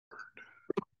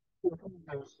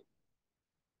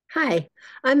Hi,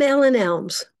 I'm Ellen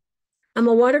Elmes. I'm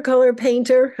a watercolor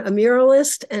painter, a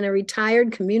muralist, and a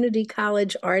retired community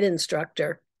college art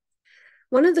instructor.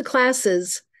 One of the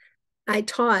classes I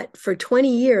taught for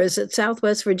 20 years at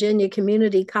Southwest Virginia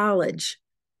Community College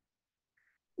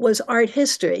was art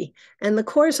history, and the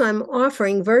course I'm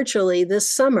offering virtually this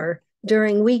summer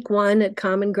during week one at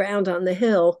Common Ground on the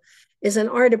Hill is an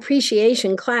art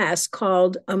appreciation class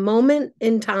called A Moment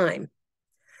in Time.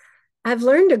 I've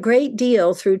learned a great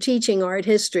deal through teaching art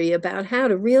history about how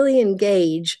to really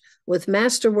engage with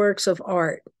masterworks of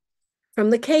art, from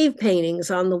the cave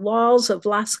paintings on the walls of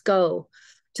Lascaux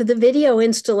to the video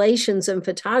installations and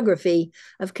photography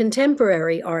of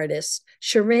contemporary artists,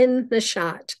 Shirin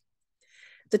Neshat.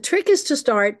 The trick is to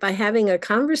start by having a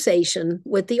conversation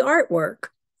with the artwork.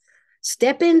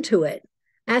 Step into it,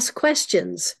 ask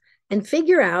questions, and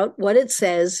figure out what it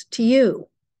says to you.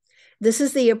 This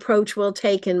is the approach we'll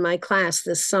take in my class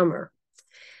this summer.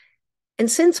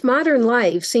 And since modern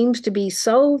life seems to be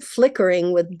so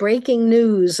flickering with breaking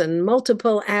news and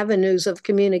multiple avenues of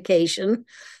communication,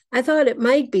 I thought it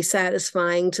might be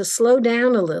satisfying to slow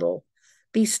down a little,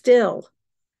 be still,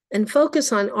 and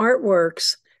focus on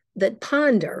artworks that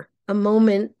ponder a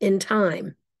moment in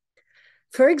time.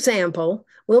 For example,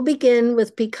 we'll begin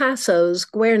with Picasso's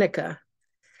Guernica.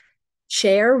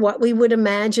 Share what we would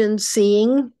imagine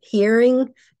seeing,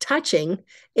 hearing, touching,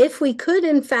 if we could,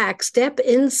 in fact, step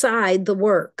inside the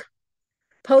work.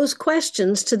 Pose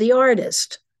questions to the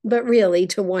artist, but really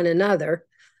to one another,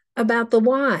 about the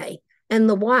why and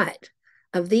the what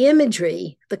of the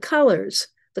imagery, the colors,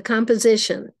 the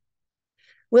composition.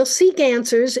 We'll seek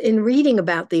answers in reading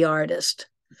about the artist.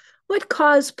 What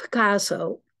caused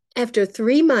Picasso, after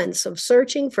 3 months of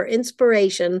searching for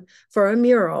inspiration for a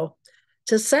mural,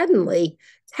 to suddenly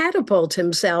catapult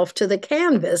himself to the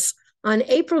canvas on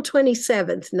April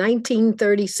 27th,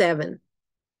 1937.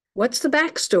 What's the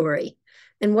backstory?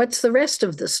 And what's the rest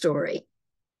of the story?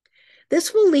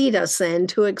 This will lead us then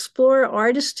to explore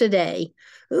artists today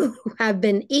who have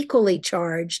been equally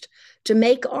charged to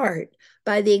make art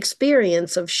by the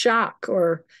experience of shock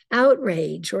or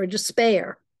outrage or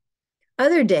despair.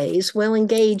 Other days we'll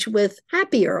engage with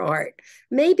happier art,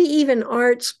 maybe even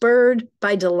art spurred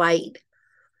by delight.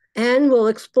 And we'll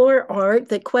explore art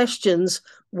that questions,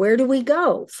 where do we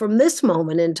go from this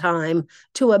moment in time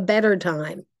to a better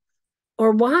time?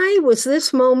 Or why was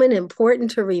this moment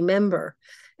important to remember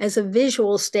as a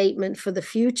visual statement for the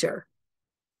future?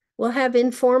 We'll have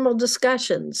informal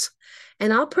discussions,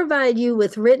 and I'll provide you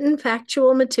with written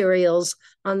factual materials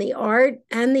on the art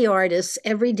and the artists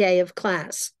every day of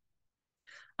class.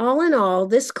 All in all,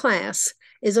 this class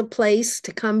is a place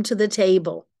to come to the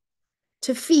table,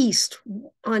 to feast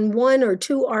on one or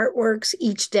two artworks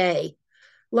each day,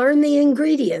 learn the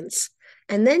ingredients,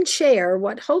 and then share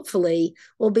what hopefully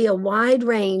will be a wide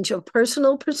range of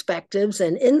personal perspectives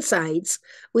and insights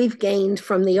we've gained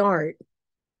from the art.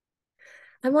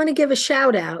 I want to give a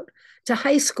shout out to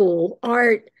high school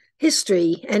art,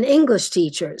 history, and English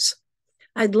teachers.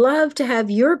 I'd love to have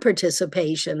your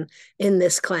participation in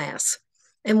this class,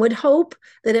 and would hope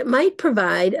that it might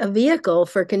provide a vehicle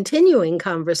for continuing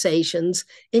conversations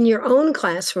in your own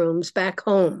classrooms back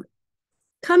home.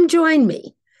 Come join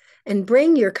me and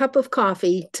bring your cup of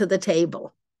coffee to the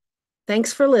table.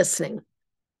 Thanks for listening.